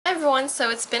everyone, so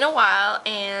it's been a while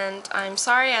and I'm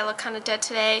sorry I look kind of dead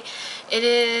today. It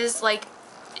is like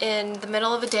in the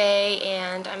middle of a day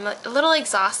and I'm a little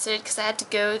exhausted because I had to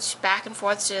go back and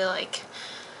forth to like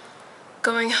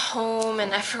going home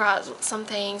and I forgot some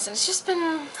things and it's just been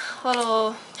a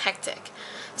little hectic.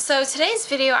 So today's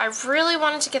video, I really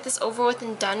wanted to get this over with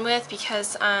and done with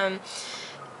because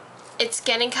it's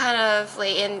getting kind of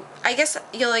late, and I guess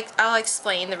I'll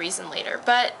explain the reason later.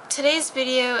 But today's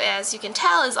video, as you can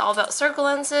tell, is all about circle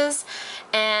lenses,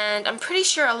 and I'm pretty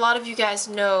sure a lot of you guys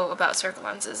know about circle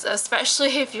lenses,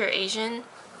 especially if you're Asian.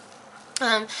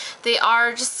 They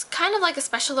are just kind of like a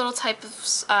special little type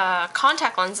of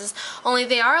contact lenses, only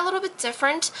they are a little bit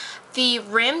different.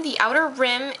 The outer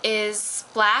rim is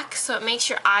black, so it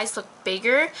makes your eyes look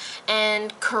bigger,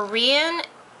 and Korean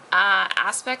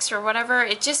aspects or whatever,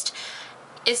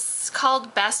 it's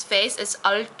called best face. It's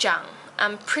aljang.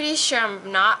 I'm pretty sure I'm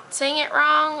not saying it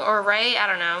wrong or right. I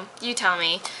don't know. You tell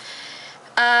me.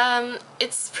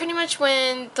 It's pretty much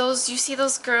when you see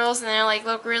those girls and they're like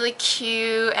look really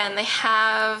cute and they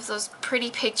have those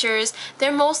pretty pictures. They're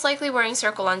most likely wearing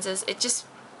circle lenses. It just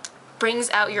brings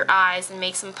out your eyes and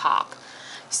makes them pop.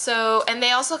 So, and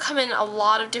they also come in a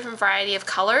lot of different variety of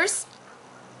colors.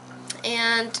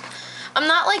 And I'm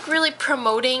not like really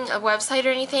promoting a website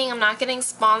or anything. I'm not getting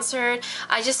sponsored.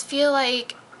 I just feel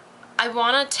like I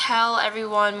want to tell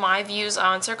everyone my views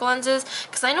on circle lenses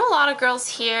because I know a lot of girls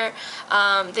here,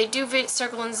 they do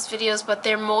circle lenses videos, but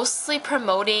they're mostly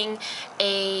promoting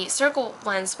a circle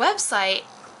lens website,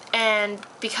 and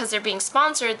because they're being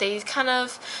sponsored, they kind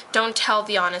of don't tell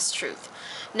the honest truth.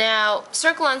 Now,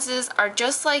 circle lenses are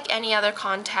just like any other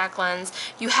contact lens.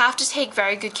 You have to take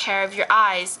very good care of your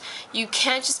eyes. You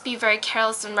can't just be very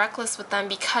careless and reckless with them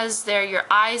because they're your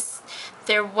eyes.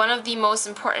 They're one of the most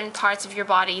important parts of your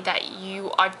body that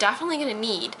you are definitely going to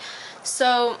need.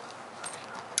 So,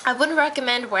 I wouldn't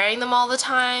recommend wearing them all the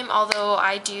time, although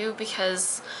I do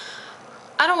because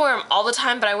I don't wear them all the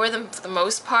time, but I wear them for the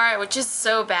most part, which is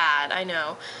so bad, I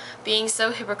know, being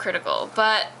so hypocritical.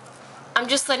 But I'm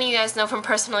just letting you guys know from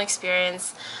personal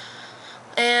experience.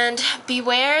 And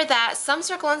beware that some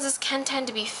circle lenses can tend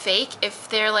to be fake if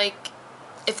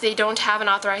they don't have an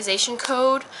authorization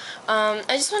code. I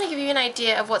just want to give you an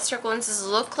idea of what circle lenses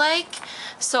look like.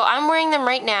 So I'm wearing them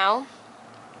right now,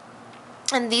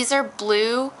 and these are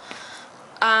blue.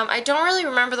 I don't really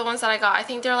remember the ones that I got. I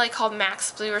think they're like called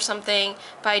Max Blue or something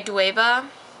by Dueba.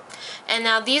 And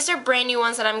now these are brand new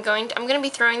ones that I'm going to be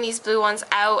throwing these blue ones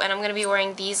out, and I'm going to be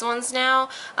wearing these ones now.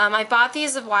 I bought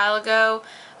these a while ago.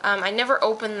 I never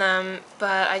opened them,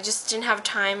 but I just didn't have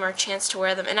time or chance to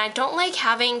wear them. And I don't like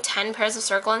having 10 pairs of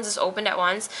circle lenses opened at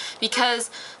once because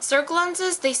circle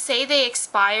lenses, they say they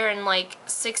expire in like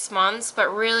 6 months, but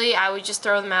really I would just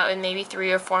throw them out in maybe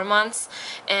 3 or 4 months.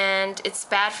 And it's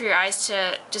bad for your eyes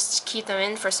to just keep them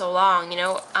in for so long, you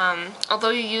know. Although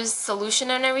you use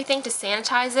solution and everything to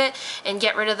sanitize it and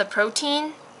get rid of the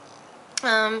protein,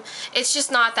 it's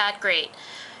just not that great.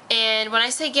 And when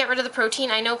I say get rid of the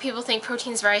protein, I know people think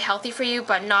protein is very healthy for you,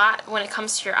 but not when it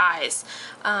comes to your eyes.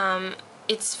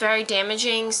 It's very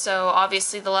damaging, so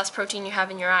obviously the less protein you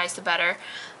have in your eyes, the better,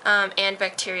 and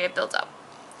bacteria build up.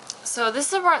 So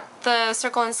this is what the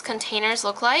circle lens containers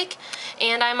look like,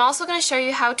 and I'm also going to show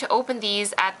you how to open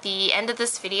these at the end of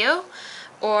this video,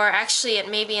 or actually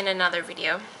maybe in another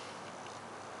video.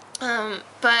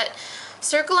 But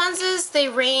circle lenses, they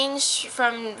range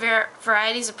from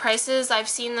varieties of prices. I've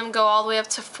seen them go all the way up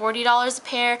to $40 a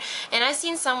pair, and I've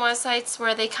seen some websites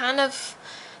where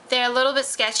they're a little bit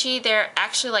sketchy. They're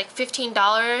actually like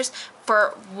 $15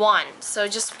 for one, so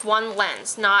just one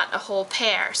lens, not a whole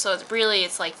pair. So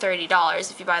it's like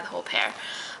 $30 if you buy the whole pair.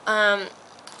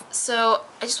 So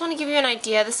I just want to give you an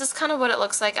idea. This is kind of what it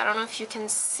looks like. I don't know if you can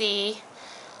see.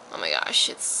 Oh my gosh,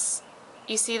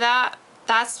 you see that?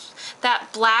 That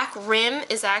black rim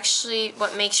is actually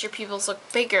what makes your pupils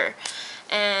look bigger,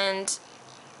 and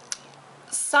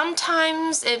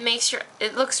sometimes it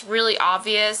looks really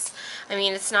obvious. I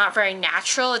mean, it's not very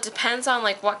natural. It depends on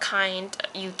like what kind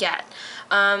you get.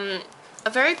 A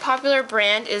very popular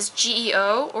brand is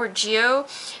GEO or Geo,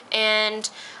 and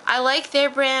I like their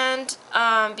brand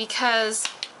because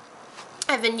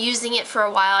I've been using it for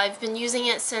a while. I've been using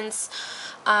it since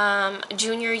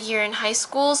junior year in high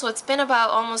school, so it's been about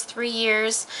almost 3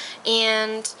 years.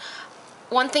 And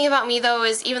one thing about me though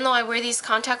is even though I wear these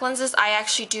contact lenses, I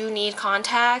actually do need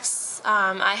contacts.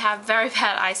 I have very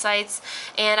bad eyesight,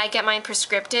 and I get mine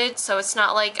prescripted, so it's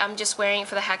not like I'm just wearing it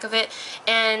for the heck of it.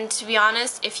 And to be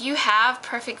honest, if you have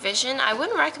perfect vision, I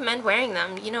wouldn't recommend wearing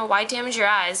them. You know, why damage your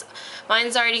eyes?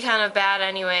 Mine's already kind of bad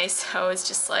anyway, so it's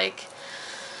just like,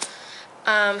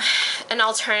 an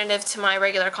alternative to my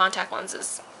regular contact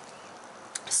lenses.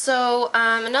 So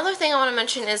another thing I want to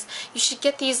mention is you should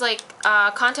get these like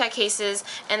contact cases,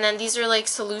 and then these are like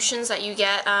solutions that you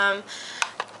get.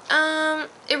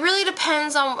 It really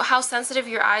depends on how sensitive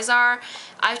your eyes are.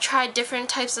 I've tried different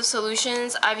types of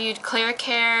solutions. I've used Clear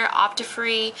Care,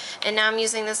 Optifree, and now I'm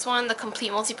using this one, the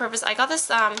Complete Multi-Purpose. I got this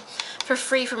for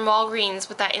free from Walgreens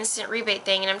with that instant rebate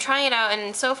thing, and I'm trying it out,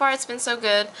 and so far it's been so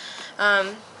good.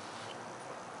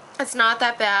 It's not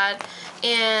that bad.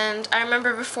 And I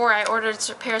remember before I ordered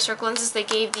a pair of circle lenses, they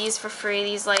gave these for free,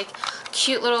 these like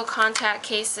cute little contact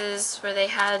cases where they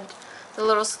had the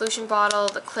little solution bottle,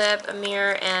 the clip, a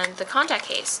mirror, and the contact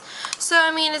case. So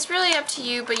I mean, it's really up to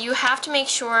you, but you have to make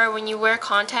sure when you wear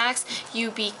contacts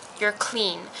you're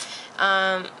clean.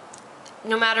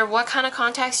 No matter what kind of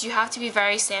contacts, you have to be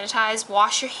very sanitized.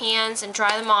 Wash your hands and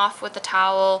dry them off with a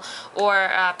towel or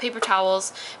paper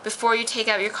towels before you take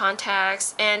out your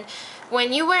contacts. And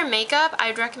when you wear makeup,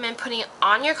 I'd recommend putting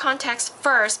on your contacts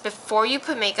first before you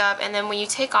put makeup, and then when you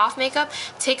take off makeup,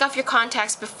 take off your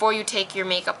contacts before you take your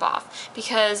makeup off.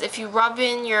 Because if you rub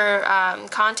in your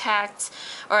contacts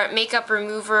or makeup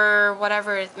remover,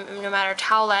 whatever, no matter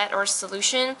towelette or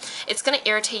solution, it's going to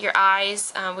irritate your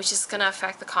eyes, which is going to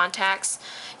affect the contacts.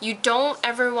 You don't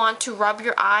ever want to rub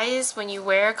your eyes when you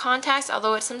wear contacts,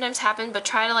 although it sometimes happens, but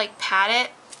try to like pat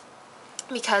it,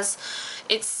 because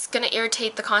it's going to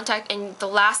irritate the contact, and the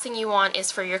last thing you want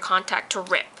is for your contact to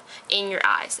rip in your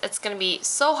eyes. It's going to be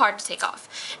so hard to take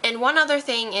off. And one other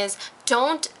thing is,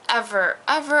 don't ever,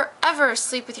 ever, ever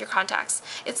sleep with your contacts.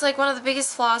 It's like one of the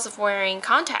biggest flaws of wearing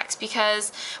contacts,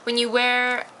 because when you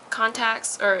wear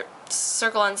contacts or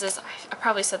circle lenses, I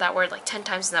probably said that word like 10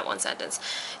 times in that one sentence,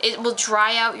 it will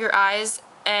dry out your eyes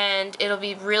and it'll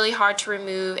be really hard to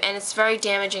remove, and it's very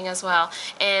damaging as well.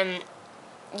 And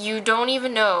you don't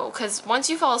even know, because once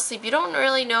you fall asleep, you don't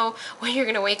really know when you're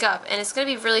going to wake up, and it's going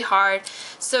to be really hard.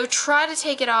 So try to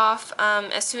take it off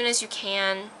as soon as you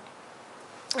can,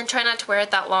 and try not to wear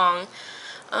it that long.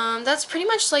 That's pretty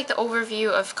much like the overview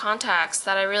of contacts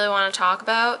that I really want to talk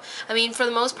about. I mean, for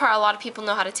the most part, a lot of people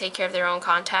know how to take care of their own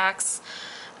contacts,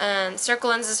 and circle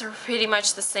lenses are pretty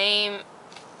much the same.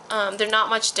 They're not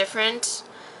much different.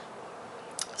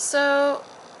 So,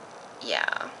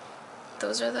 yeah,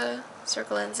 those are the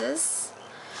circle lenses.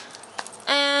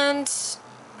 And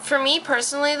for me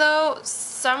personally though,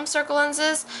 some circle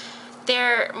lenses,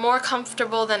 they're more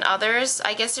comfortable than others.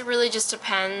 I guess it really just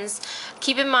depends.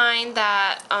 Keep in mind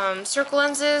that circle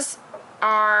lenses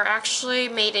are actually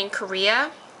made in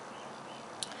Korea.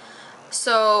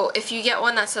 So if you get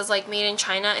one that says like made in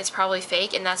China, it's probably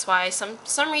fake, and that's why some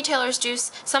retailers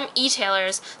some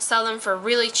e-tailers sell them for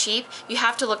really cheap. You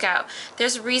have to look out.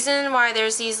 There's a reason why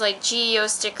there's these like GEO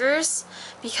stickers,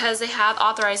 because they have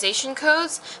authorization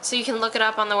codes, so you can look it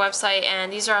up on the website,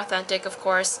 and these are authentic, of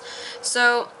course.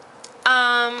 So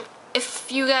if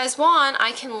you guys want,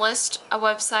 I can list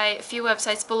a few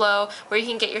websites below where you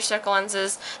can get your circle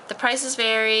lenses. The prices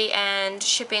vary and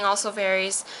shipping also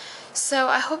varies. So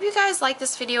I hope you guys like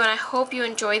this video, and I hope you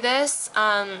enjoy this.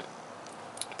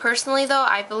 Personally though,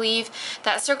 I believe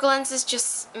that circle lenses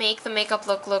just make the makeup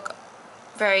look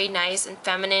very nice and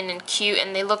feminine and cute,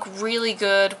 and they look really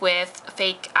good with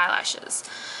fake eyelashes.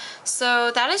 So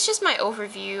that is just my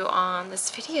overview on this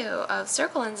video of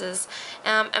circle lenses.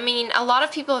 I mean, a lot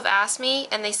of people have asked me,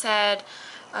 and they said,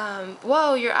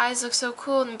 whoa, your eyes look so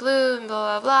cool and blue and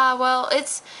blah blah blah. Well,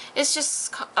 it's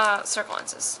just circle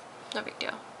lenses. No big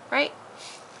deal, right?